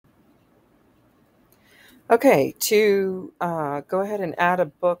Okay, to go ahead and add a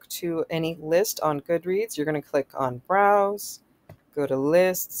book to any list on Goodreads, you're going to click on Browse, go to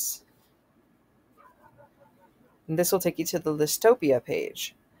Lists, and this will take you to the Listopia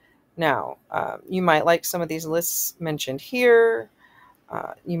page. Now, you might like some of these lists mentioned here.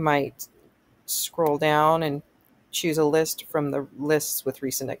 You might scroll down and choose a list from the lists with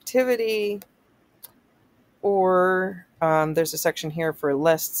recent activity, or there's a section here for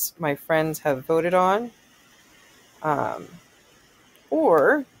lists my friends have voted on.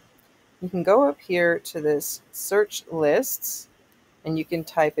 Or you can go up here to this search lists and you can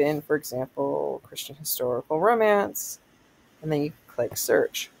type in, for example, Christian historical romance, and then you click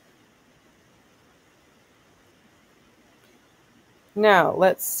search. Now,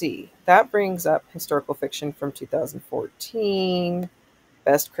 let's see. That brings up historical fiction from 2014,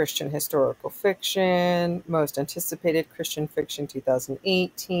 best Christian historical fiction, most anticipated Christian fiction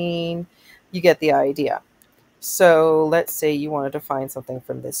 2018. You get the idea. So let's say you wanted to find something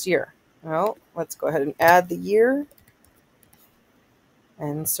from this year. Well, let's go ahead and add the year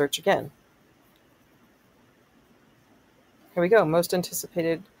and search again. Here we go, most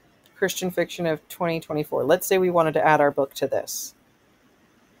anticipated Christian fiction of 2024. Let's say we wanted to add our book to this.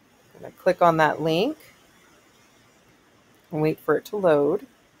 I'm going to click on that link and wait for it to load.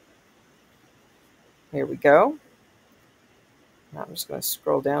 Here we go. Now I'm just going to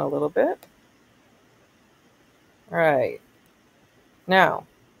scroll down a little bit. All right. Now,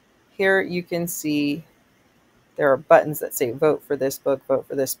 here you can see there are buttons that say vote for this book, vote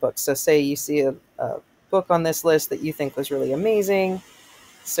for this book. So say you see a book on this list that you think was really amazing.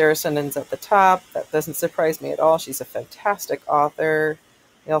 Sarah Sundin's at the top. That doesn't surprise me at all. She's a fantastic author.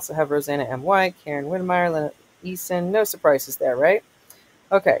 We also have Rosanna M. White, Karen Whitmire, Lynette Eason. No surprises there, right?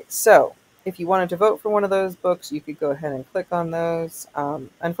 Okay, so if you wanted to vote for one of those books, you could go ahead and click on those.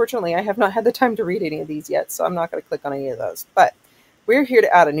 Unfortunately, I have not had the time to read any of these yet, so I'm not going to click on any of those. But we're here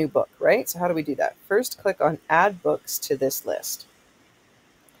to add a new book, right? So how do we do that? First, click on Add Books to this list.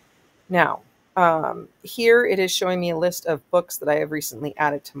 Now, here it is showing me a list of books that I have recently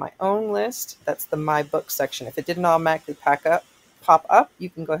added to my own list. That's the My Books section. If it didn't automatically pop up,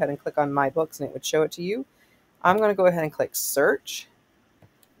 you can go ahead and click on My Books and it would show it to you. I'm going to go ahead and click Search.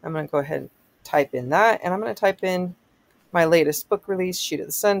 I'm going to go ahead and type in that, and I'm going to type in my latest book release, Shoot at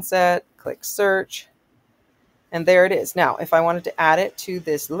the Sunset, click Search, and there it is. Now, if I wanted to add it to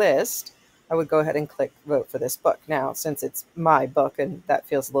this list, I would go ahead and click vote for this book. Now, since it's my book and that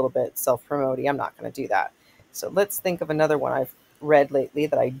feels a little bit self-promoting, I'm not going to do that. So let's think of another one I've read lately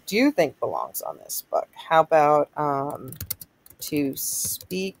that I do think belongs on this book. How about To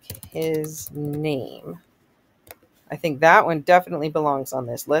Speak His Name? I think that one definitely belongs on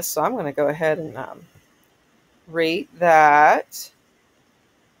this list. So I'm going to go ahead and rate that.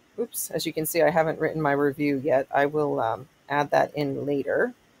 Oops, as you can see, I haven't written my review yet. I will add that in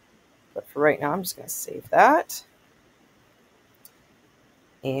later. But for right now, I'm just going to save that.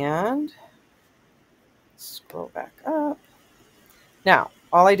 And scroll back up. Now,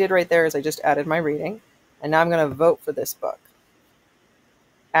 all I did right there is I just added my rating. And now I'm going to vote for this book.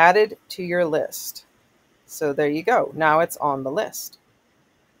 Added to your list. So there you go. Now it's on the list.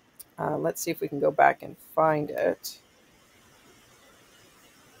 Let's see if we can go back and find it.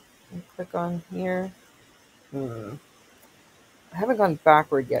 And click on here. I haven't gone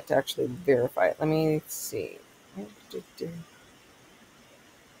backward yet to actually verify it. Let me see.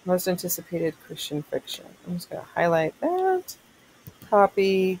 Most anticipated Christian fiction. I'm just going to highlight that.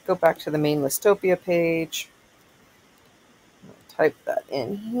 Copy. Go back to the main Listopia page. Type that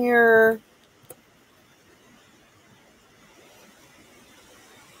in here.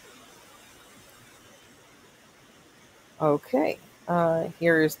 Okay.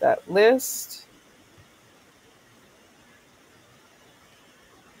 Here's that list.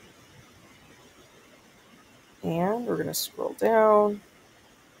 And we're going to scroll down.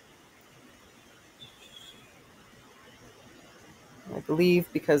 I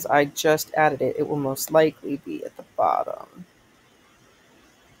believe because I just added it, it will most likely be at the bottom.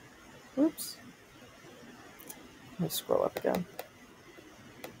 Oops. Let me scroll up again.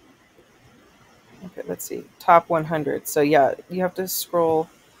 Okay, let's see. Top 100. So yeah, you have to scroll.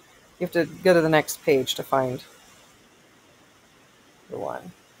 You have to go to the next page to find the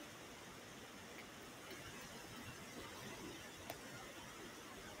one.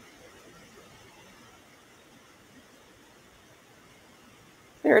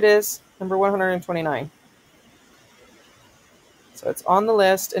 There it is, number 129. So it's on the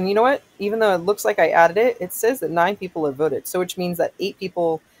list. And you know what? Even though it looks like I added it, it says that 9 people have voted. So which means that 8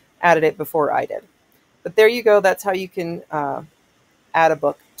 people added it before I did. But there you go. That's how you can add a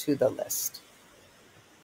book to the list.